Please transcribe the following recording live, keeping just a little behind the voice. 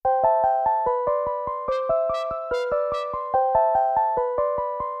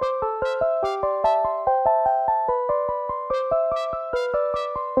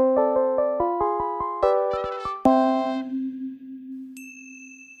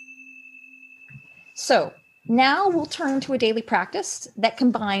So now we'll turn to a daily practice that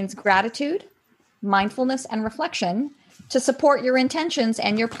combines gratitude, mindfulness, and reflection to support your intentions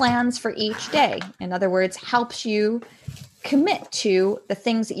and your plans for each day. In other words, helps you commit to the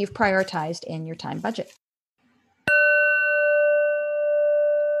things that you've prioritized in your time budget.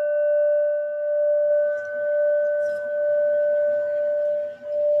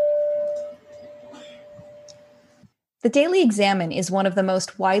 The Daily Examen is one of the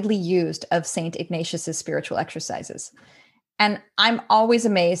most widely used of St. Ignatius's spiritual exercises. And I'm always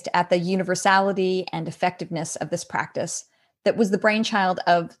amazed at the universality and effectiveness of this practice that was the brainchild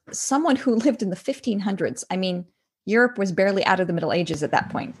of someone who lived in the 1500s. I mean, Europe was barely out of the Middle Ages at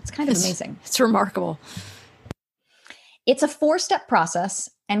that point. It's kind of amazing. It's remarkable. It's a 4-step process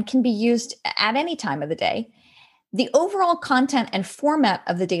and can be used at any time of the day. The overall content and format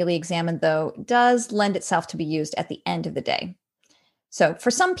of the Daily Examen, though, does lend itself to be used at the end of the day. So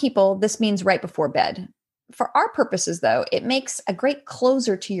for some people, this means right before bed. For our purposes, though, it makes a great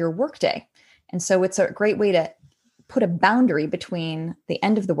closer to your workday. And so it's a great way to put a boundary between the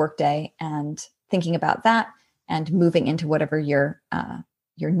end of the workday and thinking about that and moving into whatever your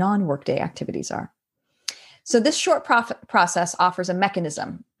non-workday activities are. So this short process offers a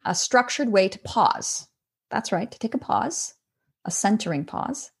mechanism, a structured way to pause. That's right, to take a pause, a centering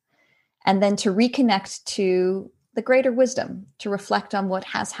pause, and then to reconnect to the greater wisdom, to reflect on what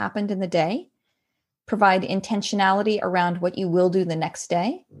has happened in the day, provide intentionality around what you will do the next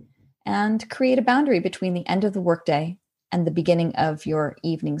day, and create a boundary between the end of the workday and the beginning of your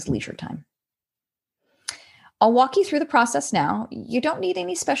evening's leisure time. I'll walk you through the process now. You don't need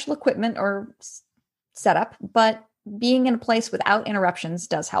any special equipment or setup, but being in a place without interruptions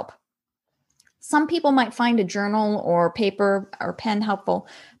does help. Some people might find a journal or paper or pen helpful,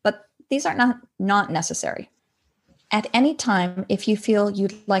 but these are not necessary. At any time, if you feel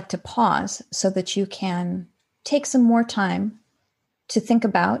you'd like to pause so that you can take some more time to think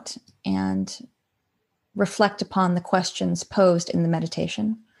about and reflect upon the questions posed in the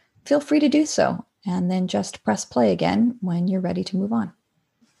meditation, feel free to do so, and then just press play again when you're ready to move on.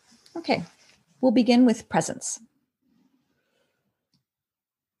 Okay, we'll begin with presence.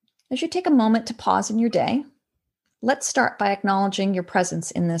 As you take a moment to pause in your day, let's start by acknowledging your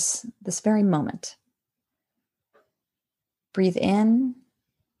presence in this very moment. Breathe in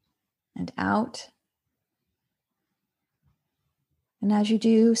and out. And as you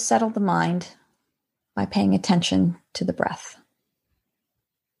do, settle the mind by paying attention to the breath.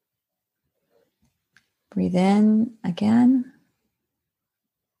 Breathe in again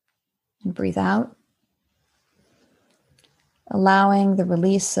and breathe out, allowing the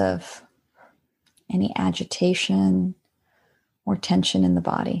release of any agitation or tension in the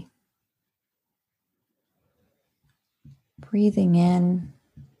body. Breathing in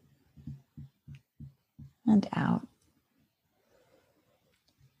and out,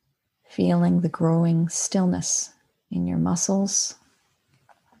 feeling the growing stillness in your muscles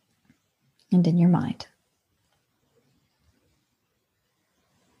and in your mind.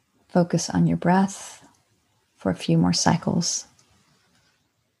 Focus on your breath for a few more cycles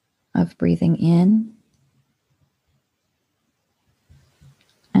of breathing in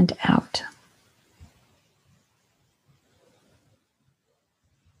and out.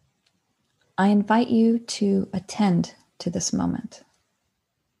 I invite you to attend to this moment.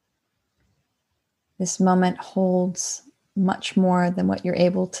 This moment holds much more than what you're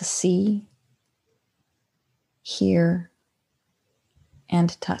able to see, hear,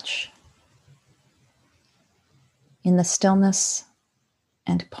 and touch. In the stillness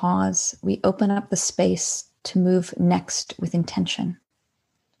and pause, we open up the space to move next with intention.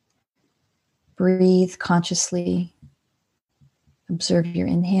 Breathe consciously. Observe your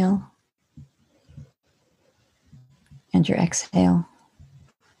inhale and your exhale,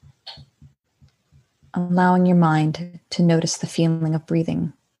 allowing your mind to notice the feeling of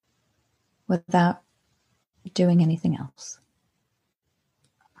breathing without doing anything else.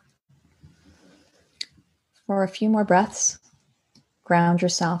 For a few more breaths, ground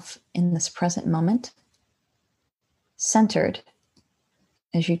yourself in this present moment, centered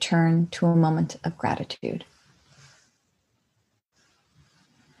as you turn to a moment of gratitude.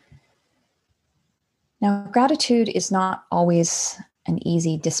 Now, gratitude is not always an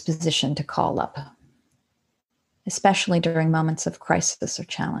easy disposition to call up, especially during moments of crisis or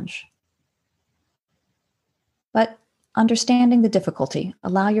challenge. But Understanding the difficulty,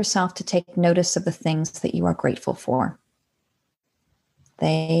 allow yourself to take notice of the things that you are grateful for.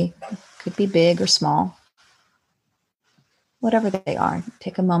 They could be big or small, whatever they are.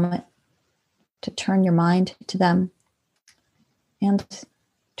 Take a moment to turn your mind to them and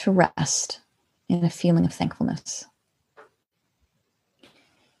to rest in a feeling of thankfulness.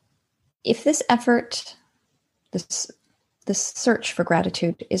 If this effort, this search for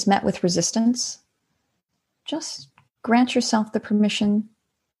gratitude is met with resistance, just grant yourself the permission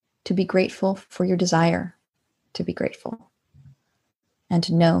to be grateful for your desire to be grateful and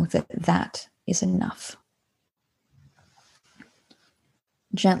to know that that is enough.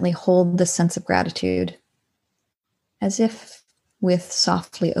 Gently hold the sense of gratitude as if with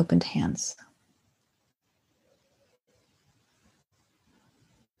softly opened hands.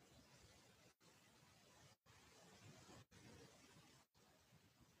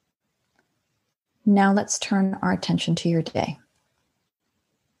 Now let's turn our attention to your day.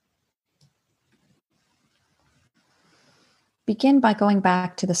 Begin by going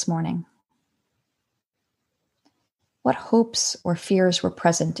back to this morning. What hopes or fears were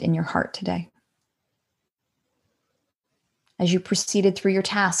present in your heart today? As you proceeded through your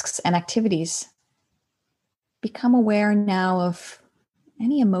tasks and activities, become aware now of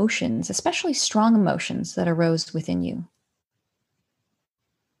any emotions, especially strong emotions that arose within you.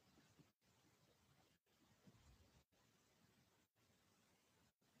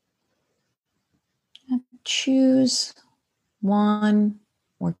 And choose one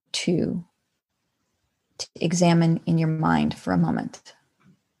or two to examine in your mind for a moment.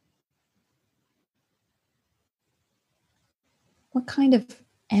 What kind of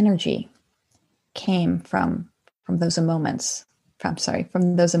energy came from those moments?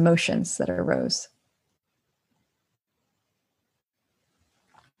 From those emotions that arose?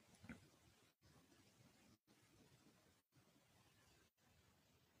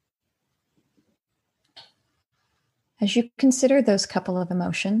 As you consider those couple of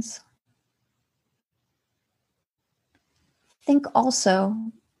emotions, think also,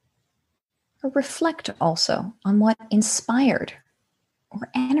 or reflect also, on what inspired or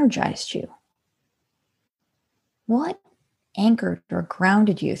energized you. What anchored or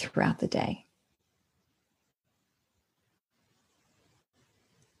grounded you throughout the day?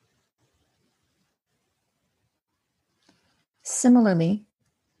 Similarly,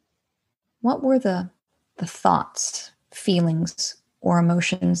 what were the thoughts, feelings, or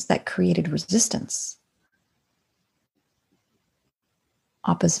emotions that created resistance,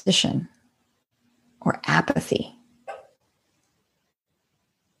 opposition, or apathy?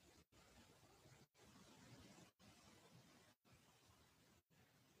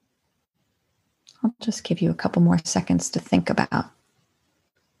 I'll just give you a couple more seconds to think about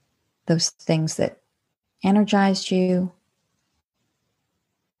those things that energized you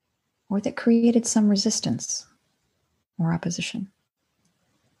or that created some resistance or opposition.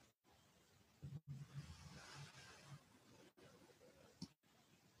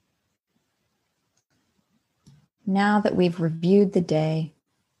 Now that we've reviewed the day,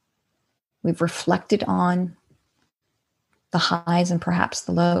 we've reflected on the highs and perhaps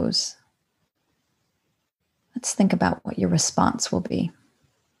the lows, let's think about what your response will be.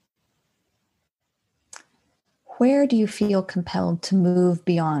 Where do you feel compelled to move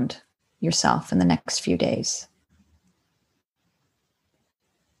beyond yourself in the next few days?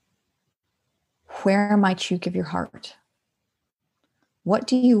 Where might you give your heart? What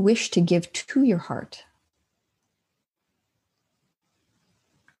do you wish to give to your heart?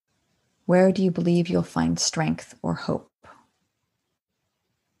 Where do you believe you'll find strength or hope?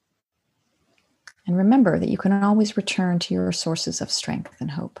 And remember that you can always return to your sources of strength and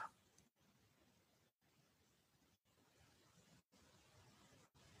hope.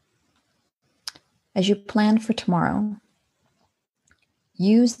 As you plan for tomorrow,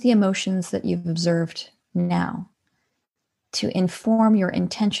 use the emotions that you've observed now to inform your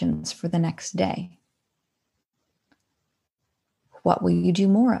intentions for the next day. What will you do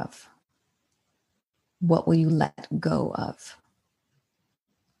more of? What will you let go of?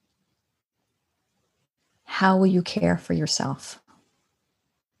 How will you care for yourself?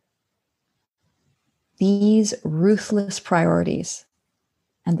 These ruthless priorities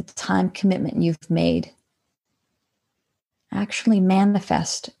and the time commitment you've made actually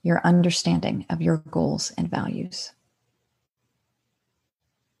manifest your understanding of your goals and values.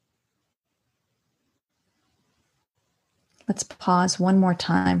 Let's pause one more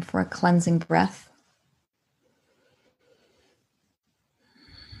time for a cleansing breath.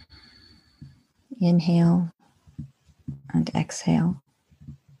 Inhale and exhale.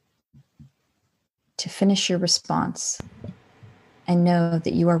 to finish your response and know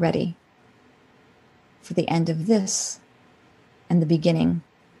that you are ready for the end of this and the beginning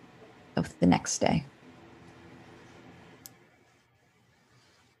of the next day.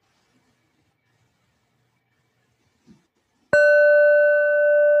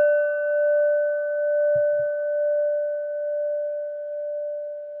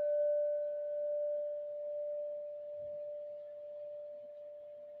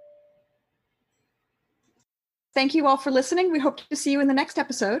 Thank you all for listening. We hope to see you in the next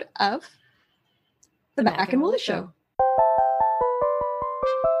episode of The Mac and Woolley Show.